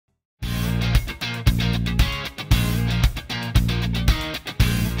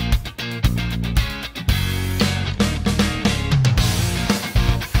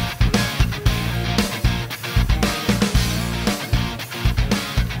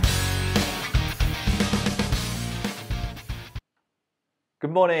Good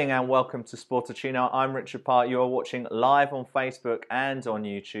morning and welcome to Sportuccino. I'm Richard Parr. You are watching live on Facebook and on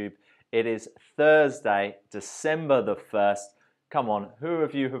YouTube. It is Thursday, December the 1st. Come on, who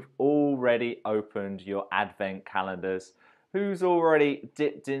of you have already opened your advent calendars? Who's already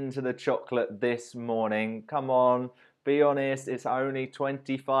dipped into the chocolate this morning? Come on, be honest, it's only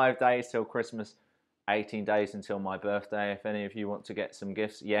 25 days till Christmas, 18 days until my birthday. If any of you want to get some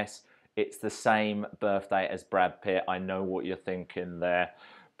gifts, yes, it's the same birthday as Brad Pitt. I know what you're thinking there.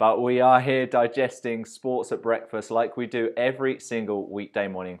 But we are here digesting sports at breakfast like we do every single weekday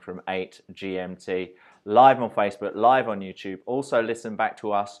morning from 8 GMT. Live on Facebook, live on YouTube. Also listen back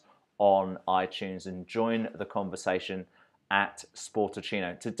to us on iTunes and join the conversation at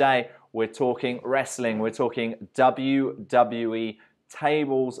Sportuccino. Today we're talking wrestling. We're talking WWE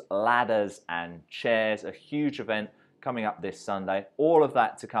tables, ladders and chairs. A huge event coming up this Sunday. All of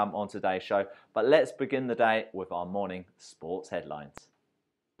that to come on today's show. But let's begin the day with our morning sports headlines.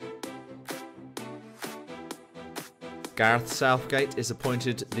 Gareth Southgate is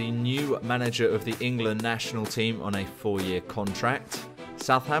appointed the new manager of the England national team on a 4-year contract.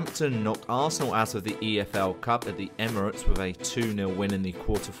 Southampton knocked Arsenal out of the EFL Cup at the Emirates with a 2-0 win in the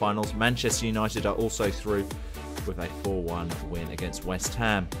quarter-finals. Manchester United are also through with a 4-1 win against West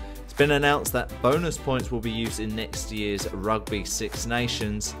Ham. It's been announced that bonus points will be used in next year's Rugby Six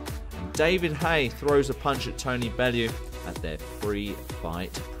Nations. And David Hay throws a punch at Tony Bellew at their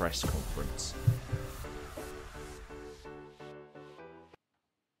pre-fight press conference.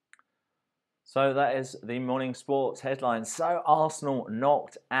 So that is the morning sports headlines. So Arsenal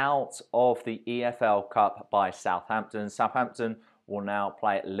knocked out of the EFL Cup by Southampton. Southampton will now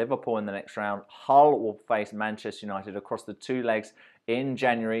play Liverpool in the next round. Hull will face Manchester United across the two legs in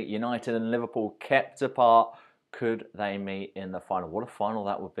January. United and Liverpool kept apart. Could they meet in the final? What a final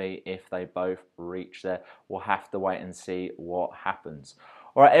that would be if they both reach there. We'll have to wait and see what happens.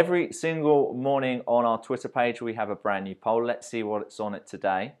 All right, every single morning on our Twitter page, we have a brand new poll. Let's see what's on it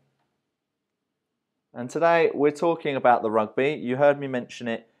today. And today we're talking about the rugby. You heard me mention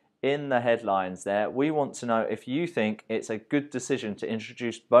it in the headlines there. We want to know if you think it's a good decision to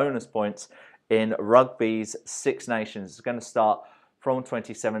introduce bonus points in rugby's Six Nations. It's going to start from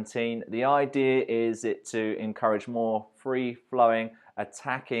 2017. The idea is to encourage more free-flowing,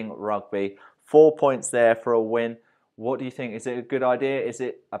 attacking rugby. 4 points there for a win. What do you think? Is it a good idea? Is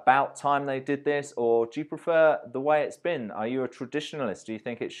it about time they did this? Or do you prefer the way it's been? Are you a traditionalist? Do you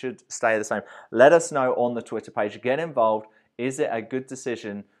think it should stay the same? Let us know on the Twitter page. Get involved. Is it a good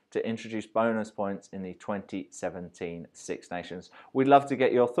decision to introduce bonus points in the 2017 Six Nations? We'd love to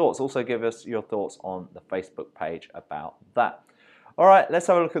get your thoughts. Also give us your thoughts on the Facebook page about that. All right, let's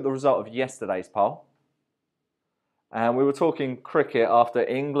have a look at the result of yesterday's poll. And we were talking cricket after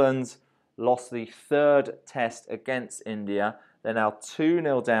England lost the third test against India. They're now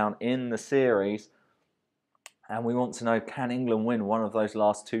 2-0 down in the series. And we want to know, can England win one of those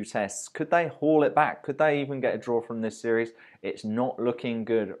last two tests? Could they haul it back? Could they even get a draw from this series? It's not looking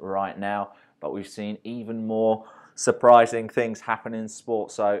good right now, but we've seen even more surprising things happen in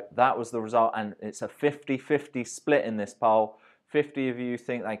sport. So that was the result, and it's a 50-50 split in this poll. 50 of you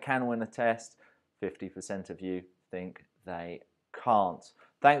think they can win a test, 50% of you think they can't.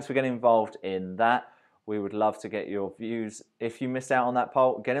 Thanks for getting involved in that. We would love to get your views. If you missed out on that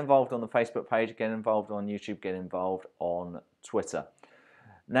poll, get involved on the Facebook page, get involved on YouTube, get involved on Twitter.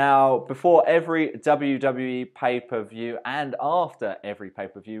 Now, before every WWE pay-per-view and after every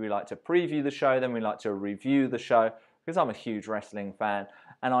pay-per-view, we like to preview the show, then we like to review the show, because I'm a huge wrestling fan,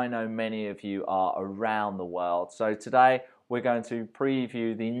 and I know many of you are around the world. So today, we're going to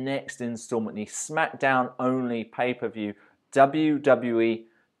preview the next installment, the Smackdown only pay-per-view, WWE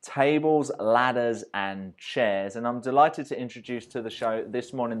Tables, Ladders and Chairs. And I'm delighted to introduce to the show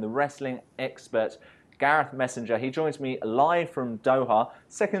this morning the wrestling expert, Gareth Messenger. He joins me live from Doha.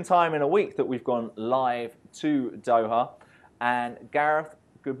 Second time in a week that we've gone live to Doha. And Gareth,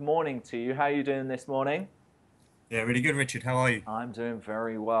 good morning to you. How are you doing this morning? Yeah, really good, Richard. How are you? I'm doing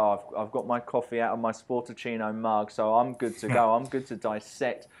very well. I've got my coffee out of my Sportuccino mug, so I'm good to go. I'm good to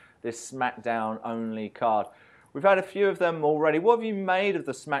dissect this Smackdown only card. We've had a few of them already. What have you made of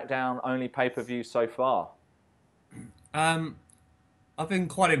the Smackdown only pay-per-view so far? I've been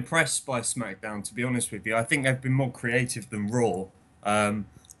quite impressed by SmackDown, to be honest with you. I think they've been more creative than Raw.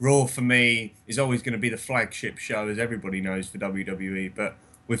 Raw, for me, is always going to be the flagship show, as everybody knows, for WWE. But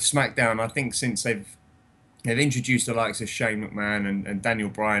with SmackDown, I think since they've introduced the likes of Shane McMahon and Daniel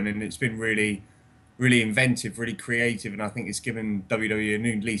Bryan, and it's been really inventive, really creative, and I think it's given WWE a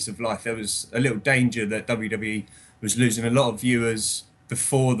new lease of life. There was a little danger that WWE was losing a lot of viewers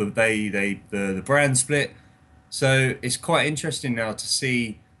before the brand split, So it's quite interesting now to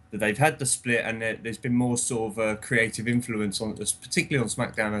see that they've had the split, and there's been more sort of creative influence on this, particularly on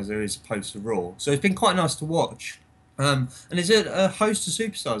SmackDown, as there is opposed to Raw. So it's been quite nice to watch. And there's a host of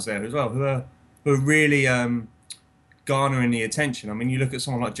superstars there as well who are really garnering the attention. I mean, you look at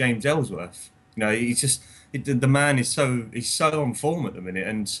someone like James Ellsworth. You know, he's just the man is so on form at the minute,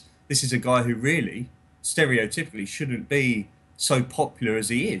 and this is a guy who really stereotypically shouldn't be so popular as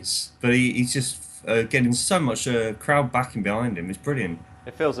he is, but he's just getting so much crowd backing behind him. It's brilliant.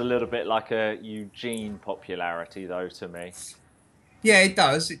 It feels a little bit like a Eugene popularity, though, to me. Yeah, it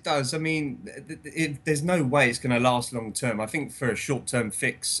does. It does. I mean, there's no way it's going to last long term. I think for a short term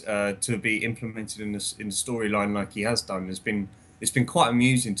fix to be implemented in the storyline like he has done has been it's been quite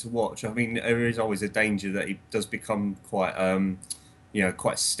amusing to watch. I mean, there is always a danger that he does become quite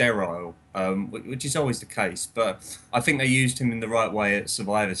quite sterile, which is always the case. But I think they used him in the right way at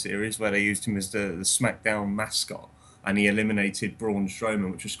Survivor Series, where they used him as the SmackDown mascot, and he eliminated Braun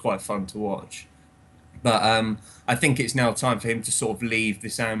Strowman, which was quite fun to watch. But I think it's now time for him to sort of leave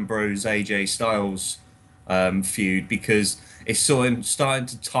this Ambrose AJ Styles feud, because it's sort of starting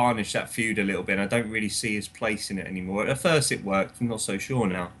to tarnish that feud a little bit. And I don't really see his place in it anymore. At first it worked, I'm not so sure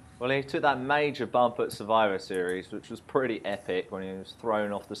now. Well, he took that major bump at Survivor Series, which was pretty epic when he was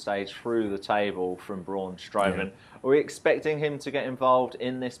thrown off the stage through the table from Braun Strowman. Yeah. Are we expecting him to get involved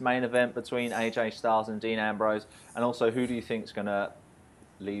in this main event between AJ Styles and Dean Ambrose? And also, who do you think is going to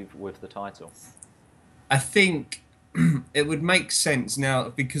leave with the title? I think it would make sense now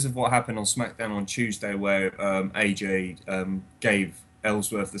because of what happened on SmackDown on Tuesday, where AJ gave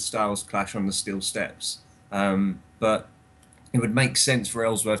Ellsworth the Styles Clash on the steel steps. But it would make sense for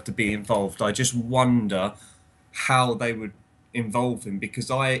Ellsworth to be involved. I just wonder how they would involve him,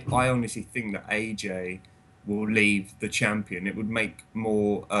 because I honestly think that AJ will leave the champion. It would make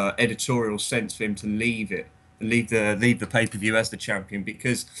more editorial sense for him to leave the pay-per-view as the champion,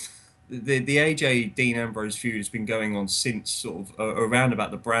 because the AJ Dean Ambrose feud has been going on since sort of around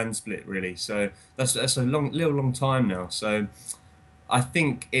about the brand split, really. So that's a long time now. So I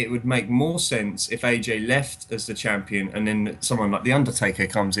think it would make more sense if AJ left as the champion, and then someone like The Undertaker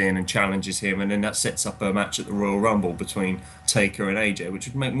comes in and challenges him, and then that sets up a match at the Royal Rumble between Taker and AJ, which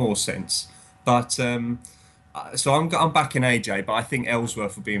would make more sense. But so I'm backing AJ, but I think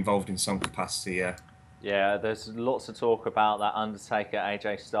Ellsworth will be involved in some capacity. Yeah. Yeah, there's lots of talk about that Undertaker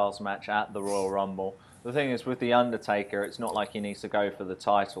AJ Styles match at the Royal Rumble. The thing is, with The Undertaker, it's not like he needs to go for the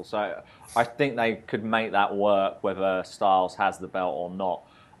title. So I think they could make that work whether Styles has the belt or not.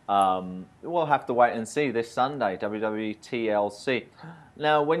 We'll have to wait and see this Sunday, WWE TLC.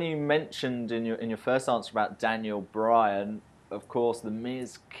 Now, when you mentioned in your first answer about Daniel Bryan, of course, The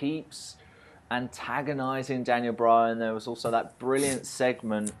Miz keeps antagonising Daniel Bryan. There was also that brilliant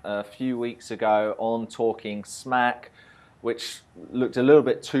segment a few weeks ago on Talking Smack, which looked a little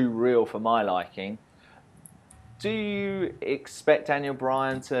bit too real for my liking. Do you expect Daniel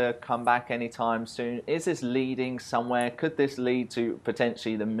Bryan to come back anytime soon? Is this leading somewhere? Could this lead to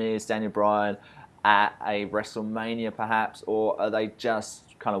potentially The Miz, Daniel Bryan at a WrestleMania perhaps? Or are they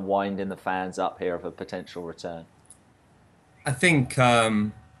just kind of winding the fans up here of a potential return? I think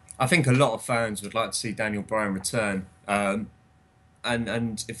a lot of fans would like to see Daniel Bryan return,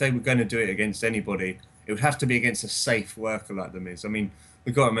 and if they were going to do it against anybody, it would have to be against a safe worker like The Miz. I mean,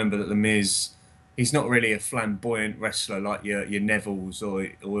 we've got to remember that The Miz, he's not really a flamboyant wrestler like your Nevilles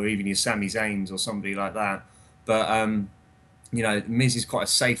or even your Sami Zayns or somebody like that. But Miz is quite a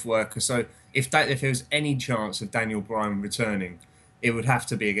safe worker. So if there was any chance of Daniel Bryan returning, it would have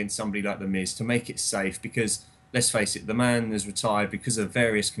to be against somebody like The Miz to make it safe, because let's face it, the man has retired because of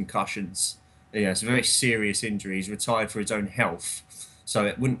various concussions. Yeah, it's a very serious injury. He's retired for his own health. So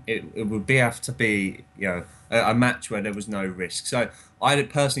it would have to be a match where there was no risk. So I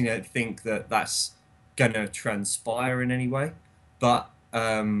personally don't think that that's going to transpire in any way. But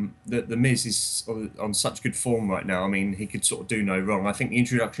the Miz is on such good form right now. I mean, he could sort of do no wrong. I think the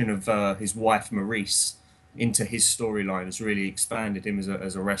introduction of his wife Maryse into his storyline has really expanded him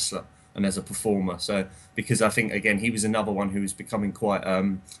as a wrestler and as a performer. So, because I think, again, he was another one who was becoming quite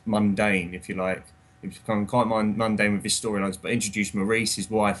mundane, if you like. He was becoming quite mundane with his storylines, but introduced Maryse, his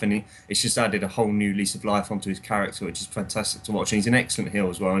wife, and it's just added a whole new lease of life onto his character, which is fantastic to watch. And he's an excellent heel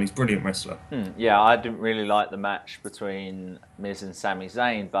as well, and he's a brilliant wrestler. Yeah, I didn't really like the match between Miz and Sami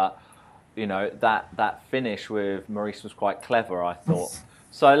Zayn, but, that finish with Maryse was quite clever, I thought.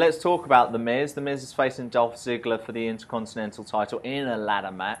 So let's talk about The Miz. The Miz is facing Dolph Ziggler for the Intercontinental title in a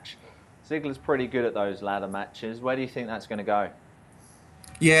ladder match. Ziggler's pretty good at those ladder matches. Where do you think that's going to go?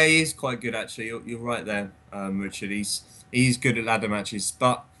 Yeah, he is quite good, actually. You're right there, Richard. He's good at ladder matches,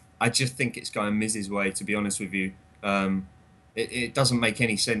 but I just think it's going Miz's way, to be honest with you. It doesn't make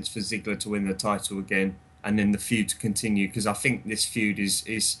any sense for Ziggler to win the title again and then the feud to continue, because I think this feud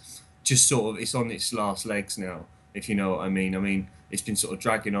is just sort of, it's on its last legs now, if you know what I mean. I mean, it's been sort of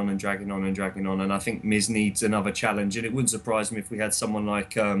dragging on and dragging on and dragging on, and I think Miz needs another challenge, and it wouldn't surprise me if we had someone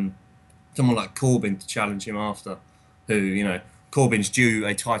like Corbin to challenge him after, who, you know, Corbin's due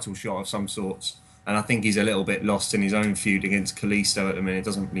a title shot of some sorts. And I think he's a little bit lost in his own feud against Kalisto at the minute. It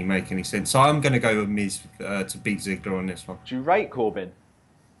doesn't really make any sense. So I'm going to go with Miz to beat Ziggler on this one. Do you rate Corbin?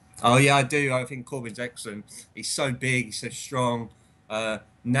 Oh, yeah, I do. I think Corbin's excellent. He's so big, he's so strong,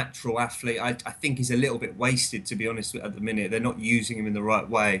 natural athlete. I think he's a little bit wasted, to be honest, at the minute. They're not using him in the right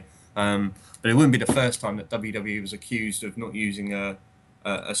way. But it wouldn't be the first time that WWE was accused of not using a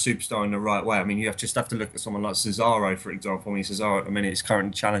superstar in the right way. I mean, you just have to look at someone like Cesaro, for example. I mean, Cesaro at the minute is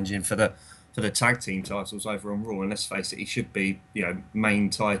currently challenging for the tag team titles over on Raw, and let's face it, he should be, you know, main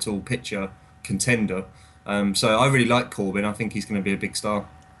title picture contender. So I really like Corbin. I think he's going to be a big star.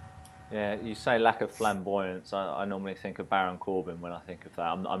 Yeah, you say lack of flamboyance. I normally think of Baron Corbin when I think of that.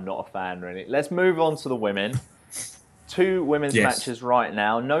 I'm not a fan, really. Let's move on to the women. 2 women's matches right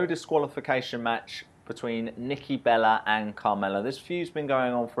now. No disqualification match between Nikki Bella and Carmella. This feud's been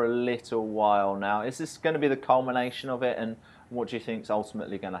going on for a little while now. Is this going to be the culmination of it, and what do you think is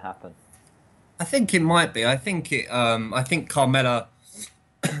ultimately going to happen? I think it might be. I think Carmella.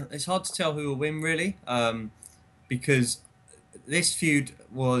 It's hard to tell who will win, really, because this feud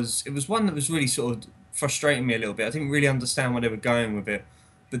was one that was really sort of frustrating me a little bit. I didn't really understand where they were going with it,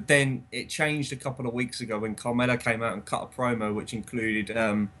 but then it changed a couple of weeks ago when Carmella came out and cut a promo, which included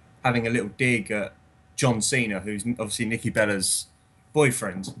having a little dig at John Cena, who's obviously Nikki Bella's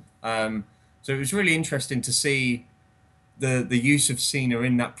boyfriend. So it was really interesting to see the use of Cena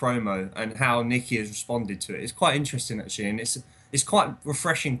in that promo and how Nikki has responded to it. It's quite interesting, actually, and it's quite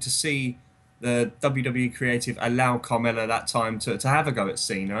refreshing to see the WWE creative allow Carmella that time to have a go at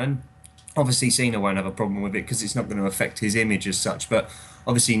Cena. And obviously Cena won't have a problem with it because it's not going to affect his image as such, but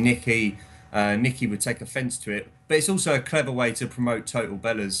obviously Nikki would take offence to it. But it's also a clever way to promote Total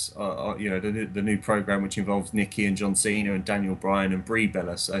Bellas, you know, the new program, which involves Nikki and John Cena and Daniel Bryan and Brie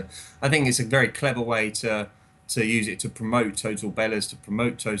Bella. So I think it's a very clever way to use it to promote Total Bellas, to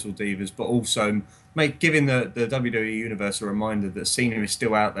promote Total Divas, but also giving the WWE Universe a reminder that Cena is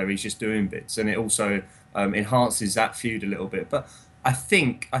still out there, he's just doing bits, and it also enhances that feud a little bit. But I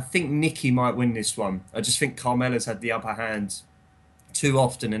think Nikki might win this one. I just think Carmella's had the upper hand too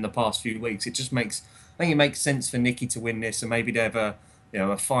often in the past few weeks. I think it makes sense for Nikki to win this, and maybe they have a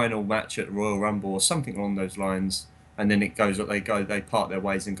final match at the Royal Rumble or something along those lines, and then they part their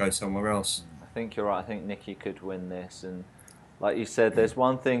ways and go somewhere else. I think you're right. I think Nikki could win this, and like you said, there's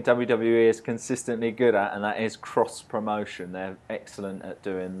one thing WWE is consistently good at, and that is cross-promotion. They're excellent at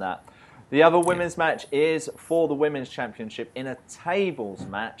doing that. The other women's match is for the Women's Championship in a tables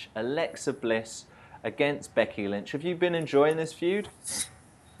match. Alexa Bliss against Becky Lynch. Have you been enjoying this feud?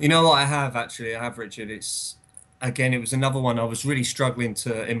 You know what, I have, Richard. It was another one I was really struggling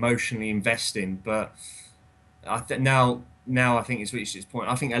to emotionally invest in, but now I think it's reached its point.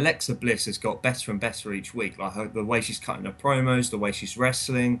 I think Alexa Bliss has got better and better each week. Like the way she's cutting her promos, the way she's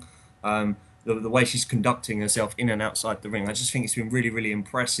wrestling, the way she's conducting herself in and outside the ring. I just think it's been really, really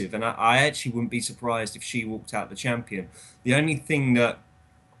impressive. And I actually wouldn't be surprised if she walked out the champion. The only thing that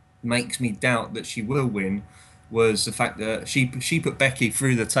makes me doubt that she will win was the fact that she put Becky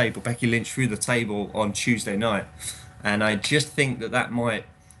Lynch through the table on Tuesday night. And I just think that might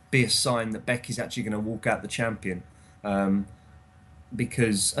be a sign that Becky's actually going to walk out the champion.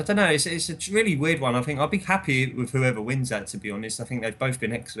 Because I don't know, it's a really weird one. I think I'll be happy with whoever wins that, to be honest. I think they've both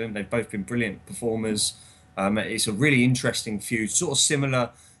been excellent. They've both been brilliant performers. It's a really interesting feud, sort of similar.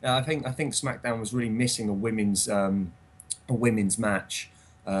 I think Smackdown was really missing a women's match,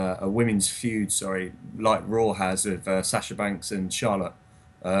 a women's feud. Sorry, like Raw has with Sasha Banks and Charlotte.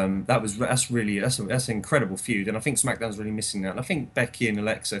 That's an incredible feud, and I think SmackDown's really missing that. And I think Becky and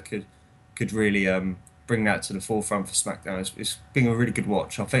Alexa could really bring that to the forefront for SmackDown. It's been a really good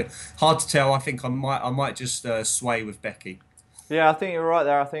watch. I think hard to tell. I think I might just sway with Becky. Yeah, I think you're right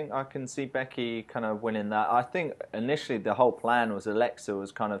there. I think I can see Becky kind of winning that. I think initially the whole plan was Alexa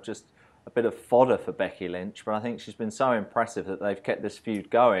was kind of just a bit of fodder for Becky Lynch, but I think she's been so impressive that they've kept this feud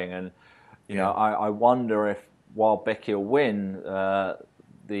going. And you know, I wonder if while Becky will win,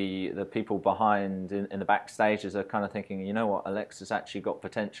 the people behind in the backstages are kind of thinking, you know what, Alexa's actually got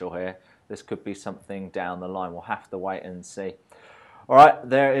potential here. This could be something down the line. We'll have to wait and see. All right,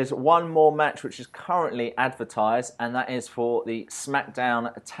 there is one more match which is currently advertised, and that is for the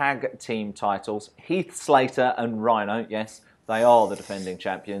SmackDown Tag Team titles. Heath Slater and Rhino, yes, they are the defending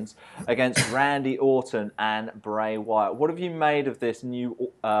champions, against Randy Orton and Bray Wyatt. What have you made of this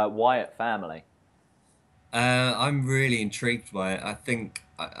new Wyatt family? I'm really intrigued by it.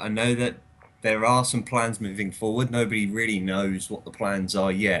 I know that there are some plans moving forward. Nobody really knows what the plans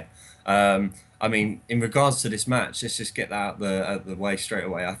are yet. I mean, in regards to this match, let's just get that out of the way straight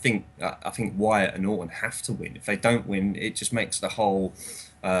away. I think Wyatt and Orton have to win. If they don't win, it just makes the whole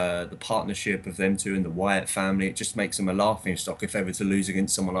the partnership of them two and the Wyatt family, it just makes them a laughing stock if ever to lose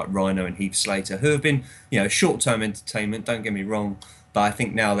against someone like Rhino and Heath Slater, who have been, short-term entertainment, don't get me wrong, but I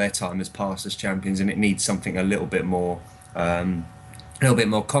think now their time has passed as champions and it needs something a little bit more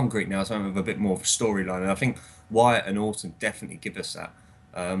concrete now, something with a bit more of a storyline. And I think Wyatt and Orton definitely give us that.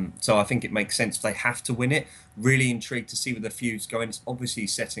 So I think it makes sense if they have to win it. Really intrigued to see where the feud's going. It's obviously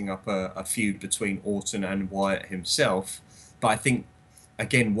setting up a feud between Orton and Wyatt himself. But I think,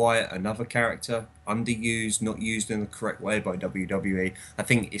 again, Wyatt, another character, underused, not used in the correct way by WWE. I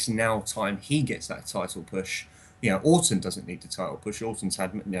think it's now time he gets that title push. Orton doesn't need the title push. Orton's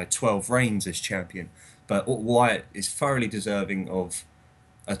had 12 reigns as champion. But Wyatt is thoroughly deserving of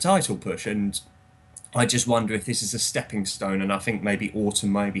a title push. And I just wonder if this is a stepping stone, and I think maybe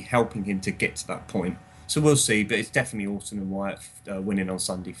Orton may be helping him to get to that point. So we'll see, but it's definitely Orton and Wyatt winning on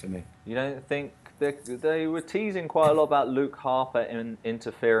Sunday for me. You don't think they were teasing quite a lot about Luke Harper in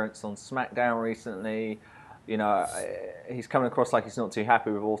interference on Smackdown recently? He's coming across like he's not too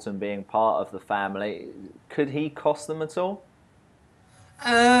happy with Orton being part of the family. Could he cost them at all?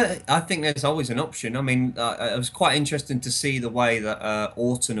 I think there's always an option. I mean, it was quite interesting to see the way that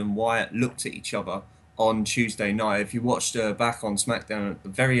Orton and Wyatt looked at each other on Tuesday night. If you watched back on SmackDown, at the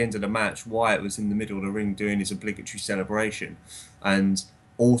very end of the match, Wyatt was in the middle of the ring doing his obligatory celebration, and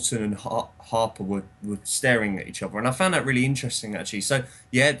Orton and Harper were staring at each other, and I found that really interesting, actually. So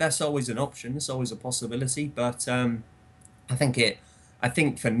yeah, that's always an option. It's always a possibility, but I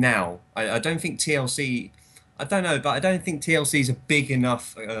think for now, I don't think TLC. I don't know, but I don't think TLC is a big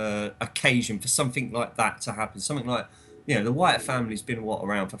enough occasion for something like that to happen. Something like, the Wyatt family's been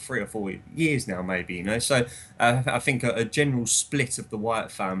around for 3 or 4 years now, maybe. So I think a general split of the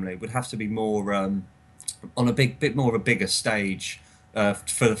Wyatt family would have to be more on a bit more of a bigger stage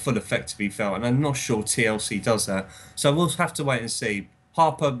for the full effect to be felt. And I'm not sure TLC does that. So we'll have to wait and see.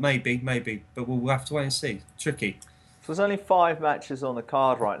 Harper, maybe, but we'll have to wait and see. Tricky. So there's only 5 matches on the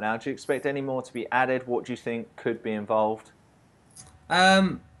card right now. Do you expect any more to be added? What do you think could be involved?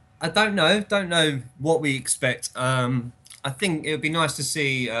 I don't know. Don't know what we expect. I think it would be nice to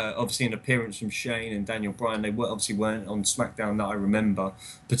see, obviously, an appearance from Shane and Daniel Bryan. They obviously weren't on SmackDown that I remember.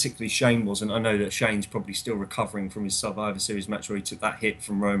 Particularly Shane wasn't. I know that Shane's probably still recovering from his Survivor Series match where he took that hit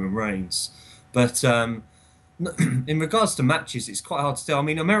from Roman Reigns. But in regards to matches, it's quite hard to tell. I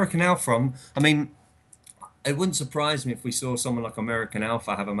mean, American Alpha, it wouldn't surprise me if we saw someone like American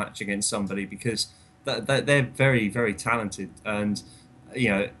Alpha have a match against somebody, because they're very, very talented. And,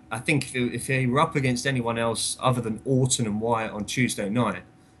 I think if they were up against anyone else other than Orton and Wyatt on Tuesday night,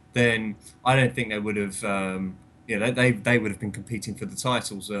 then I don't think they would have, they would have been competing for the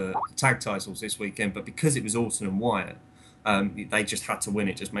titles, tag titles this weekend. But because it was Orton and Wyatt, they just had to win.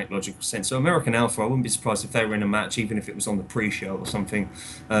 It just made logical sense. So American Alpha, I wouldn't be surprised if they were in a match, even if it was on the pre-show or something.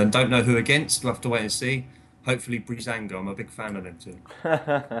 Don't know who against. We'll have to wait and see. Hopefully Breezango. I'm a big fan of them too.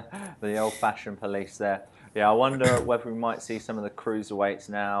 The old-fashioned police there. Yeah, I wonder whether we might see some of the cruiserweights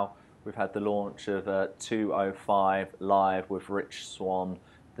now. We've had the launch of 205 Live with Rich Swann,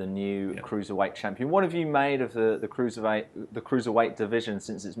 the new cruiserweight champion. What have you made of the cruiserweight division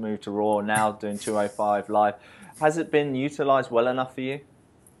since it's moved to Raw, now doing 205 Live? Has it been utilised well enough for you?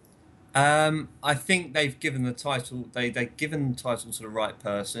 I think they've given the title. They've given the title to the right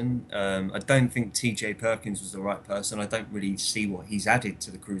person. I don't think TJ Perkins was the right person. I don't really see what he's added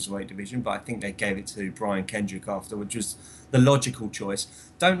to the cruiserweight division, but I think they gave it to Brian Kendrick after, which was the logical choice.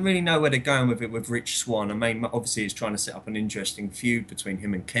 Don't really know where they're going with it with Rich Swann. I mean, obviously, it's trying to set up an interesting feud between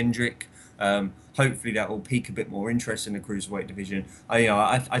him and Kendrick. Hopefully, that will pique a bit more interest in the cruiserweight division.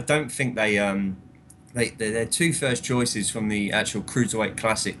 I don't think their 2 first choices from the actual Cruiserweight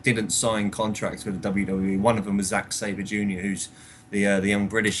Classic didn't sign contracts with the WWE. One of them was Zack Sabre Jr., who's the young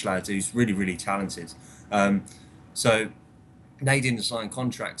British lad who's really, really talented. So they didn't sign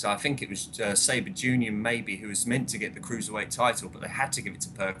contracts. I think it was Sabre Jr. maybe who was meant to get the Cruiserweight title, but they had to give it to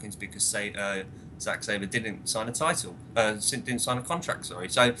Perkins because Zack Sabre didn't sign a title, didn't sign a contract, sorry.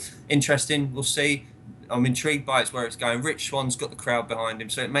 So interesting, we'll see. I'm intrigued by where it's going. Rich Swann's got the crowd behind him,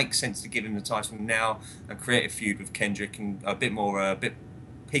 so it makes sense to give him the title now and create a feud with Kendrick and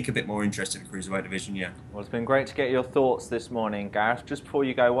pique a bit more interest in the Cruiserweight division, yeah. Well, it's been great to get your thoughts this morning, Gareth. Just before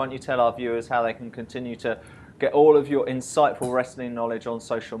you go, why don't you tell our viewers how they can continue to get all of your insightful wrestling knowledge on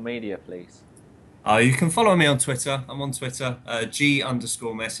social media, please? You can follow me on Twitter. I'm on Twitter,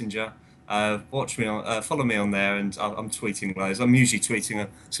 G_Messenger. Watch me on, follow me on there, and I'm tweeting loads. I'm usually tweeting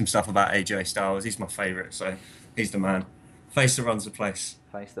some stuff about AJ Styles. He's my favourite, so he's the man. Face that runs the place.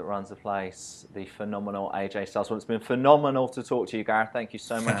 Face that runs the place. The phenomenal AJ Styles. Well, it's been phenomenal to talk to you, Gareth. Thank you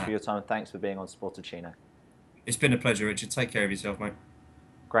so much for your time, and thanks for being on Sportuccino. It's been a pleasure, Richard. Take care of yourself, mate.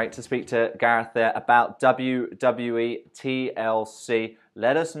 Great to speak to Gareth there about WWE TLC.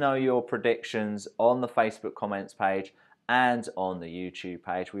 Let us know your predictions on the Facebook comments page and on the YouTube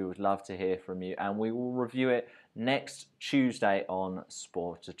page. We would love to hear from you, and we will review it next Tuesday on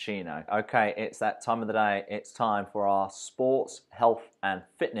Sportuccino. Okay, it's that time of the day. It's time for our sports, health and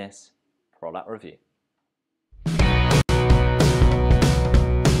fitness product review.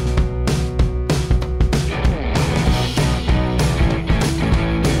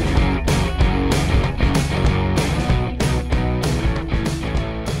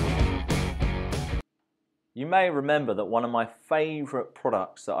 You may remember that one of my favourite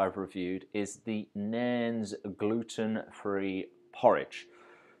products that I've reviewed is the Nairn's gluten-free porridge.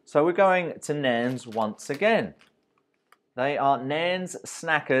 So we're going to Nairn's once again. They are Nairn's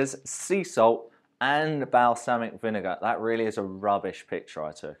Snackers, sea salt and balsamic vinegar. That really is a rubbish picture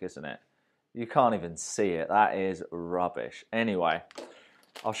I took, isn't it? You can't even see it. That is rubbish. Anyway,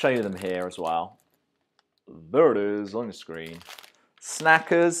 I'll show you them here as well. There it is on the screen.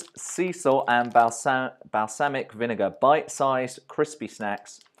 Snackers, sea salt and balsamic vinegar, bite-sized crispy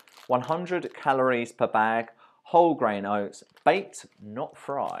snacks, 100 calories per bag, whole grain oats, baked, not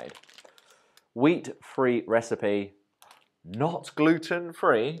fried, wheat-free recipe, not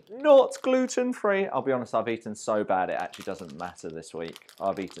gluten-free, not gluten-free. I'll be honest, I've eaten so bad it actually doesn't matter this week.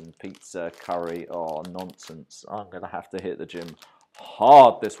 I've eaten pizza, curry, oh nonsense. I'm going to have to hit the gym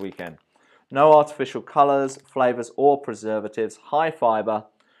hard this weekend. No artificial colours, flavours or preservatives, high fibre,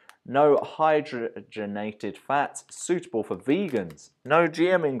 no hydrogenated fat, suitable for vegans, no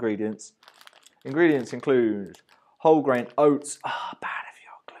GM ingredients. Ingredients include whole grain oats, bad if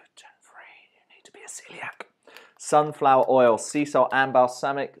you're gluten-free, you need to be a celiac. Sunflower oil, sea salt and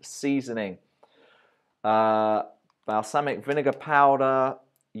balsamic seasoning, balsamic vinegar powder,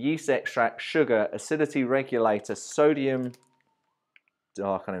 yeast extract, sugar, acidity regulator, sodium,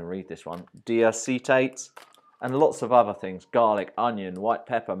 I can't even read this one, diacetate, and lots of other things, garlic, onion, white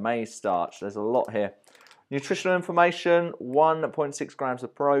pepper, maize starch. There's a lot here. Nutritional information, 1.6 grams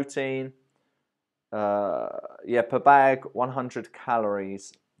of protein, per bag, 100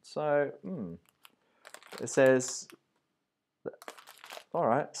 calories. So, it says, all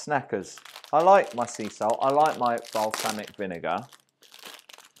right, Snackers. I like my sea salt. I like my balsamic vinegar.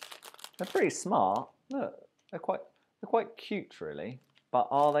 They're pretty smart. Look, they're quite cute, really. But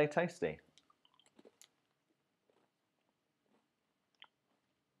are they tasty?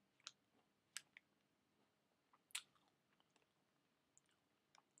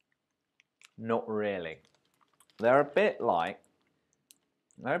 Not really. They're a bit like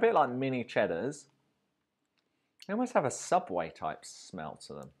mini cheddars. They almost have a Subway type smell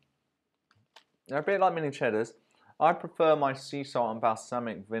to them. They're a bit like mini cheddars. I prefer my sea salt and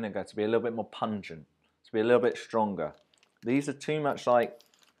balsamic vinegar to be a little bit more pungent, to be a little bit stronger. These are too much like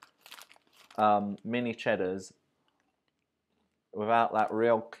mini cheddars without that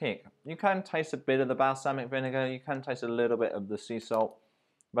real kick. You can taste a bit of the balsamic vinegar, you can taste a little bit of the sea salt,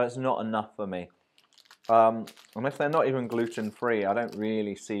 but it's not enough for me. And if they're not even gluten-free, I don't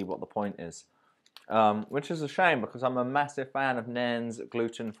really see what the point is. Which is a shame because I'm a massive fan of Nairn's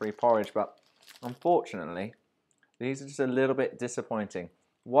gluten-free porridge, but unfortunately, these are just a little bit disappointing.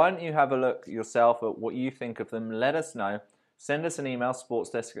 Why don't you have a look yourself at what you think of them? Let us know. Send us an email,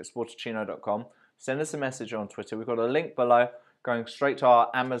 sportsdesk@sportuccino.com. Send us a message on Twitter. We've got a link below going straight to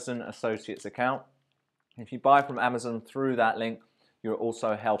our Amazon Associates account. If you buy from Amazon through that link, you're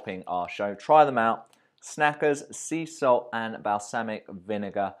also helping our show. Try them out. Snackers, sea salt and balsamic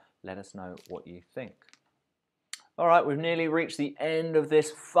vinegar. Let us know what you think. All right, we've nearly reached the end of this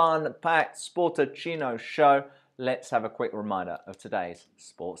fun-packed Sportuccino show. Let's have a quick reminder of today's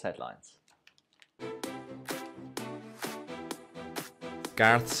sports headlines.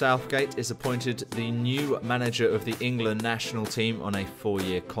 Gareth Southgate is appointed the new manager of the England national team on a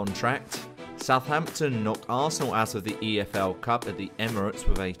 4-year contract. Southampton knocked Arsenal out of the EFL Cup at the Emirates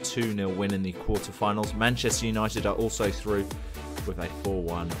with a 2-0 win in the quarter-finals. Manchester United are also through with a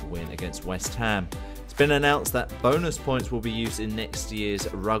 4-1 win against West Ham. It's been announced that bonus points will be used in next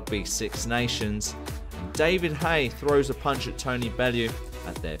year's Rugby Six Nations. And David Hay throws a punch at Tony Bellew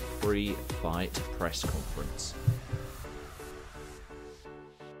at their pre-fight press conference.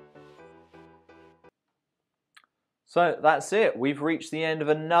 So that's it. We've reached the end of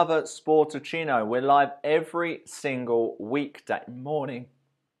another Sportuccino. We're live every single weekday morning.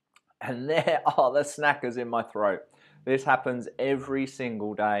 And there are the snackers in my throat. This happens every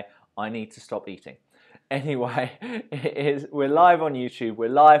single day. I need to stop eating. Anyway, we're live on YouTube. We're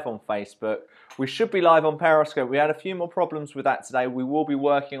live on Facebook. We should be live on Periscope. We had a few more problems with that today. We will be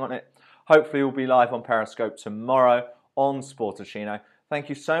working on it. Hopefully we'll be live on Periscope tomorrow on Sportuccino. Thank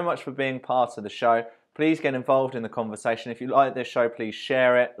you so much for being part of the show. Please get involved in the conversation. If you like this show, please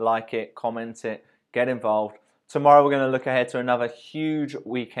share it, like it, comment it, get involved. Tomorrow we're going to look ahead to another huge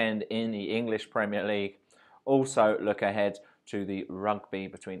weekend in the English Premier League. Also look ahead to the rugby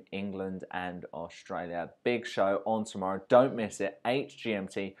between England and Australia. Big show on tomorrow. Don't miss it. 8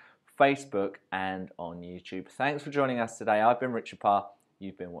 GMT, Facebook and on YouTube. Thanks for joining us today. I've been Richard Parr.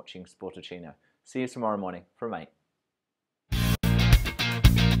 You've been watching Sportuccino. See you tomorrow morning from 8.